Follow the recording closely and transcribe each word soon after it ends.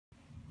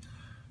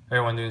Hey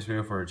everyone, doing this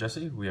video for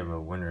Jesse. We have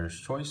a winner's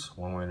choice.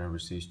 One winner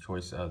receives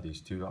choice out of these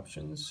two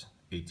options.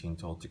 18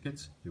 total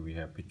tickets. Here we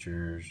have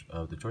pictures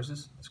of the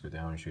choices. Let's go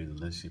down and show you the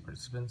list of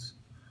participants.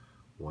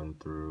 1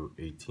 through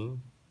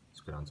 18.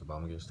 Let's go down to the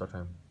bottom and get start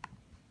time.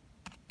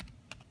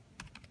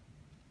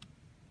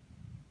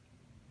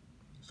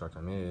 Start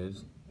time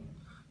is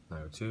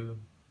 9:02,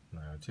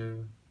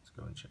 9:02. Let's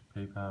go and check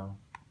PayPal.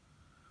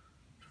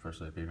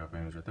 First PayPal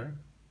payment is right there.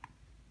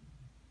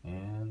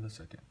 And the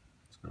second.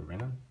 Let's go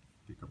random.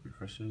 Pick up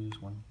refreshes.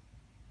 1,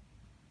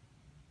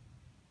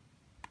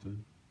 2.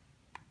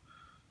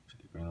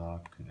 Check the green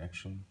lock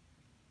connection.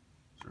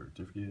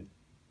 Certificate.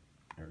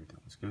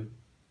 Everything's good.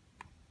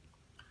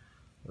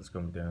 Let's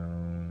go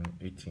down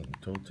 18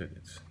 total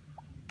tickets.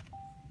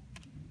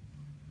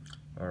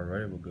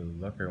 Alright, well, good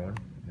luck everyone.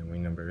 And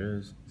winning number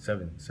is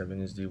 7.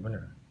 7 is the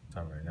winner.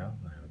 Time right now,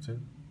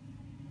 9:02.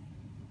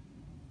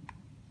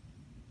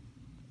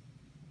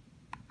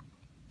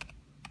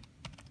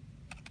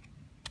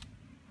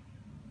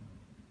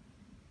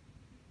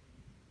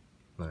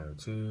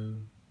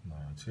 9:02,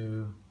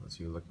 9:02. Let's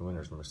see who lucky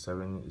winners. Number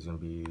 7 is gonna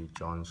be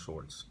John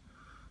Schwartz.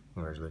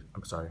 Congratulations.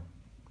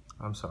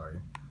 I'm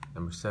sorry.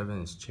 Number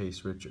 7 is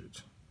Chase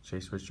Richards.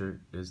 Chase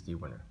Richard is the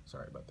winner.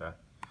 Sorry about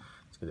that.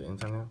 Let's get the end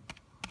time now.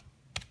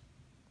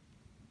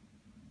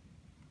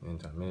 End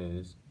time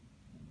is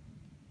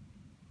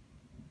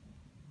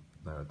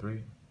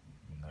 9:03,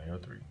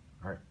 9:03.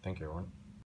 Alright, thank you everyone.